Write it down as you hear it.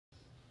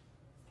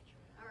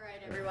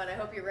everyone. I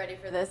hope you're ready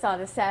for this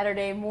on a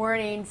Saturday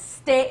morning.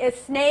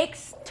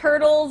 Snakes,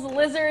 turtles,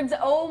 lizards,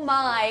 oh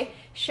my.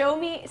 Show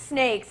Me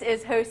Snakes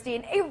is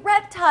hosting a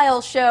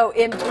reptile show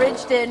in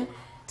Bridgeton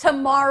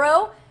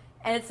tomorrow,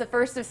 and it's the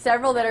first of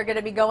several that are going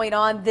to be going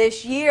on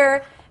this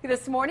year.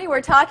 This morning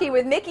we're talking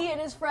with Mickey and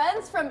his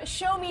friends from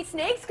Show Me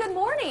Snakes. Good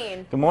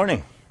morning. Good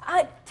morning.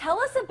 Tell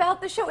us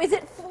about the show. Is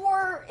it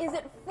for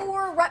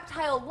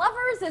reptile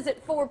lovers? Is it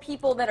for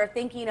people that are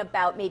thinking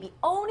about maybe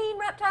owning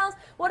reptiles?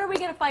 What are we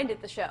going to find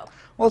at the show?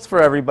 Well, it's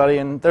for everybody,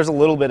 and there's a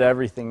little bit of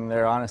everything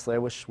there. Honestly, I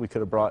wish we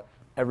could have brought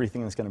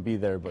everything that's going to be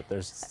there, but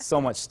there's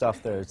so much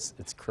stuff there.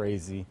 It's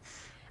crazy.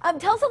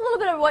 Tell us a little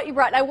bit of what you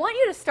brought. And I want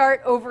you to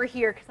start over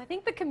here because I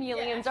think the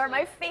chameleons are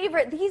my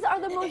favorite. These are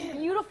the most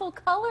beautiful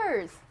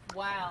colors.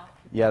 Wow.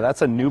 Yeah,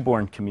 that's a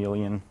newborn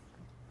chameleon.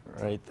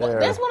 Right there. Well,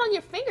 there's one on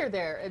your finger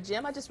there,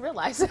 Jim. I just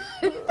realized.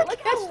 Look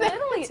how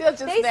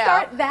little they now.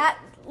 start that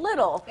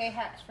little. They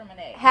hatch from an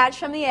egg. Hatch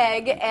from the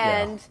egg,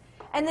 and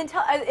then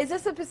tell. Is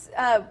this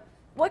a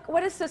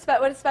what is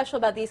special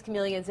about these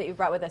chameleons that you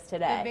brought with us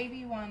today? The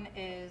baby one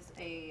is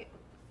a.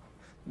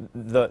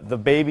 The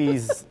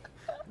babies.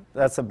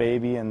 That's a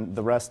baby, and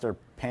the rest are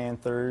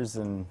panthers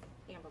and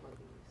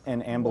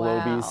amblyopes.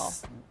 Wow.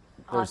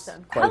 There's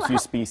Awesome. quite a few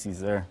species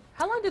there.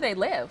 How long do they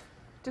live?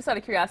 Just out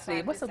of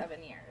curiosity. 5 to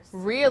 7 years.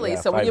 Really?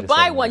 Yeah, so when 5 you to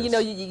buy 7 one,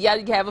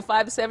 years. you have a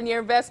 5 to 7 year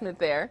investment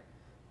there.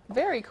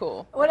 Very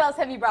cool. What else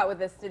have you brought with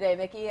us today,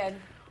 Mickey? I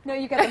know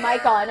you got the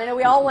mic on. I know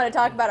we all want to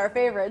talk about our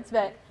favorites,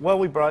 but Well,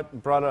 we brought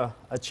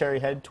a cherry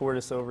head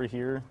tortoise over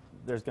here.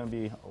 There's going to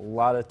be a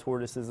lot of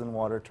tortoises and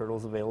water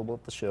turtles available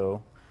at the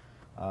show.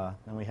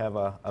 And we have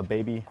a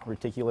baby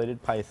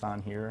reticulated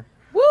python here.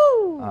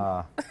 Woo!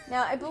 now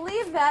I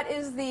believe that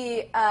is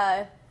the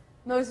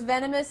most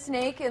venomous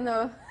snake in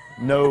the.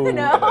 No,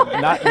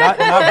 not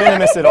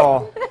venomous at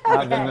all.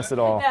 Not venomous at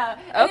all. No, I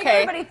think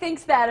Okay. everybody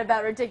thinks that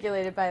about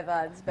reticulated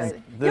pythons, but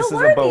This is you'll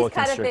a learn boa these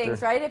kind of constrictor.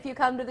 things, right? If you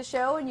come to the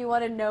show and you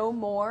want to know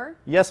more.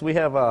 Yes, we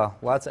have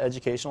lots of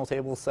educational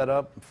tables set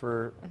up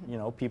for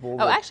people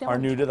Oh, that actually, I are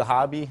want new to the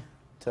hobby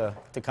to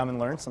come and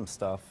learn some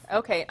stuff.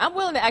 Okay, I'm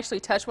willing to actually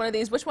touch one of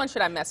these. Which one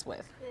should I mess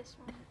with? This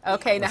one.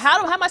 Okay, now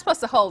how am I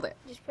supposed to hold it?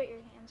 Just put your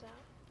hands out.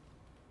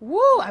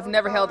 Woo! I've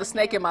never held a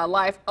snake in my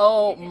life.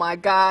 Oh my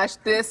gosh,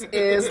 this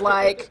is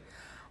like,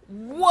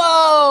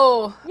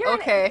 whoa! You're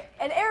Okay.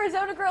 An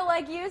Arizona girl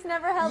like you's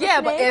never held a Yeah,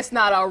 snake? but it's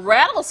not a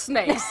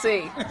rattlesnake,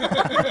 see.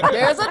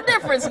 There's a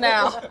difference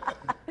now.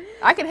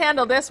 I can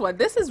handle this one.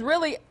 This is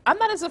really, I'm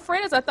not as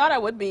afraid as I thought I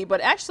would be, but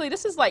actually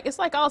this is like, it's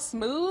like all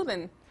smooth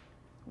and,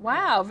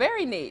 wow,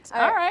 very neat.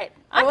 All right.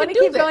 I want can to do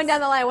keep this. going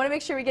down the line. I want to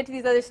make sure we get to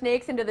these other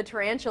snakes and to the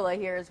tarantula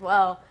here as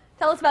well.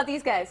 Tell us about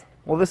these guys.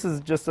 Well, this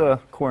is just a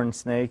corn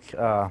snake.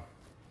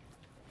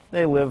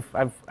 They live.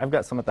 I've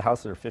got some at the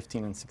house that are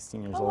 15 and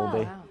 16 years old.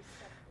 Wow.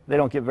 They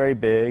don't get very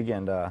big,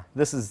 and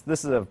this is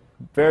a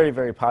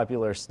very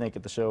popular snake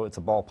at the show. It's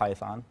a ball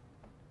python.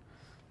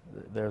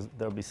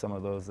 There'll be some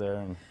of those there,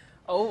 and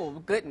Oh,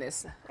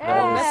 goodness. Yeah.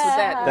 Don't mess with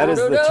that. that is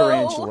No, the no.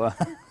 tarantula.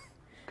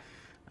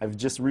 I've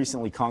just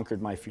recently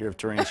conquered my fear of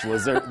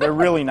tarantulas. They're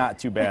really not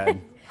too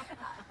bad.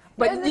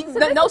 But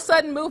no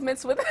sudden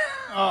movements with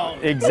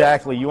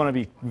Exactly. You want to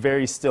be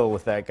very still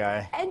with that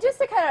guy. And just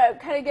to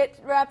kind of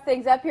wrap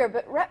things up here,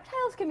 but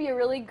reptiles can be a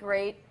really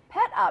great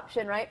pet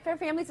option, right? For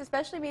families,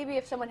 especially maybe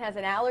if someone has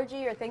an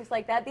allergy or things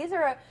like that. These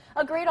are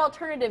a great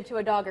alternative to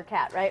a dog or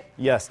cat, right?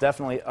 Yes,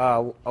 definitely.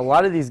 A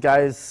lot of these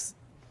guys,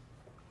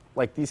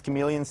 like these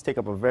chameleons, take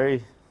up a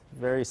very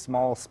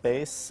small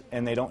space,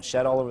 and they don't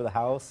shed all over the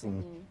house,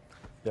 and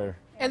they're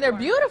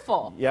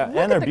beautiful. Yeah, Look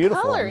and at they're the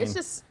beautiful. color. I mean, It's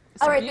just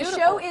it's All right, beautiful.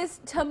 the show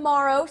is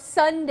tomorrow,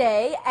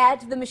 Sunday,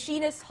 at the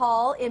Machinist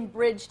Hall in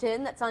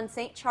Bridgeton. That's on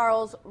St.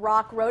 Charles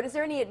Rock Road. Is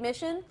there any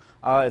admission?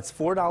 It's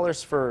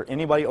 $4 for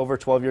anybody over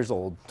 12 years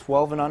old.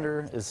 12 and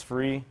under is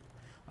free.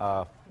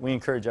 We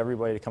encourage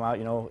everybody to come out.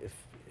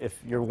 If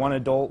you're one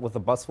adult with a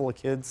bus full of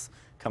kids,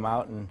 come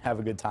out and have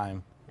a good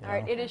time. All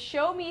right, it is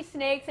Show Me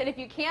Snakes, and if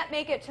you can't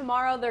make it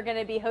tomorrow, they're going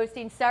to be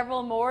hosting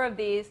several more of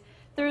these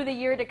through the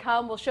year to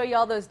come. We'll show you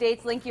all those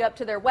dates, link you up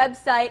to their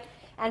website,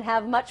 and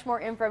have much more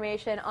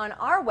information on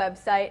our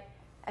website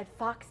at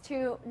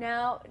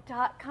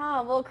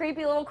fox2now.com. A little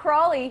creepy little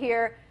crawly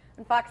here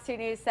on Fox 2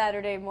 News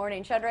Saturday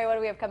morning. Chandra, what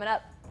do we have coming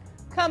up?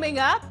 Coming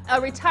up, a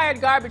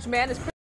retired garbage man is